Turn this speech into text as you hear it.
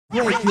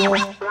break, y'all.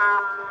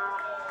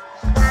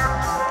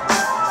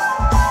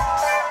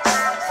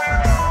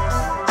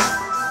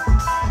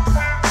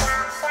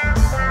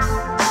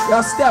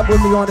 Y'all step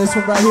with me on this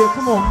one right here,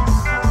 come on.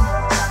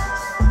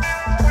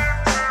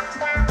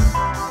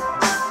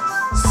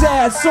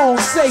 Sad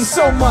songs say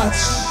so much.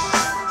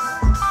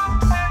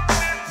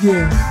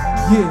 Yeah,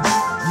 yeah,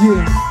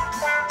 yeah.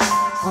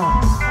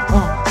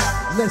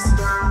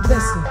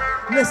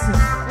 Listen,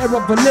 air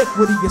of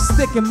iniquity is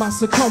sticking my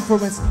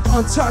circumference,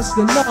 untouched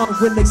and numb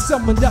when they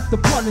summoned up the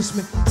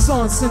punishment.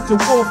 Son sent to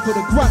war for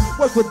the grunt,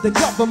 work with the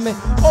government.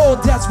 All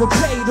debts were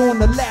paid on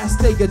the last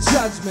day of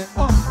judgment.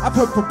 I've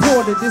heard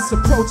purported it's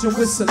approaching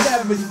with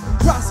celebrity.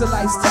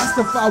 Proselytes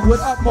testify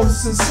with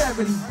utmost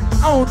sincerity.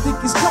 I don't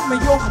think it's coming,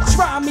 yo.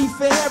 Try me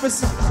for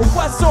heresy. But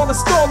what's all the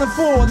stalling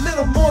for? A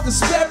little more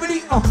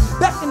disparity?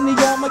 Back in the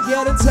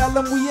Armageddon, tell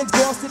them we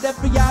exhausted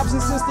every option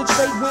since the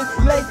trade went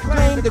late,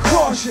 claim the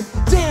caution.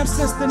 Damn,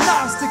 since the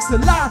Gnostics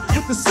aligned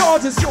with the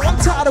sergeants, yo, I'm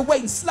tired of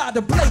waiting, slide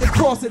the blade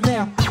across it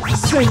now.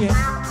 Sing it.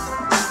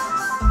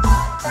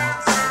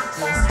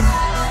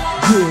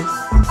 Yeah.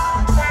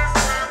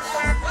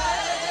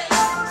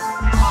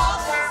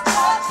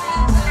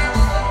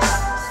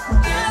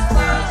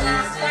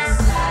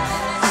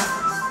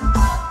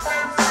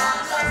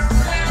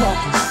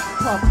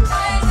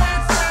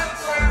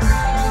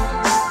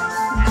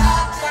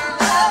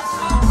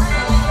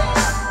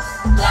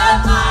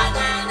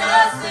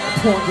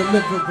 Upon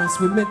deliverance,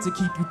 we're meant to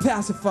keep you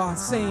pacified.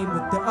 Same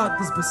with the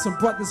others, but some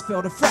brothers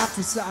fell to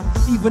fratricide.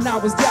 Even I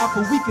was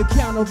doubtful we could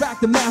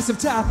counteract the massive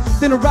tide.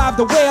 Then arrived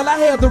the wail, I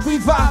hailed the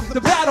revive, the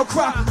battle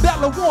cry.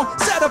 Battle warn,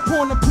 set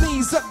upon the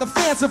pleas of the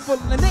fanciful.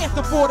 An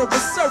anthem for the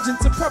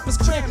resurgence of purpose,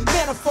 tramp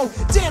manifold.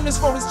 Damn this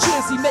for his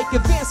chance, he make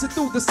advancing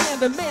through the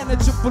sand. A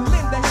manageable in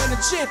the hand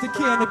and chant the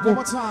cannibal. One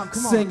more time,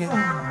 come on. Sing it. I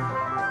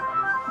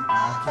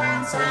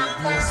can't take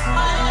this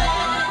pain.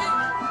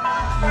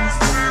 Please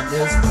take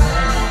this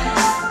pain.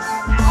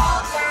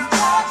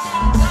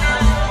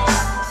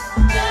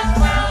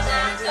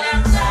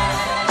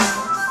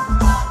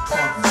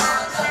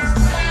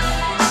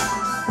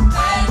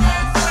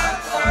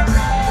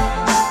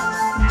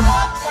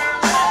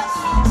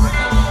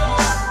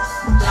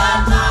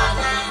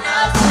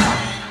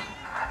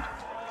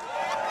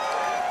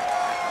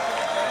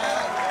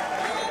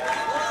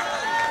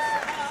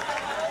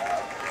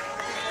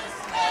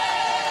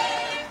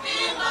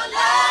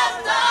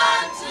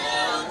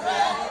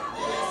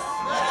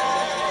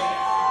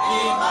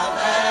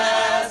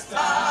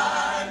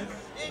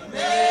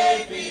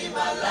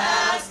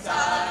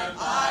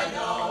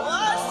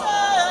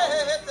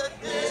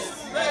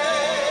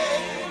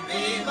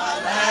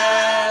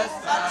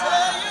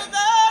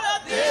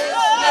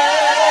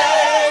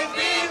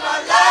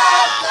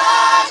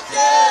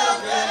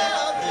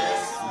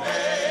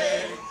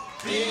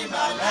 Be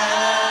my last.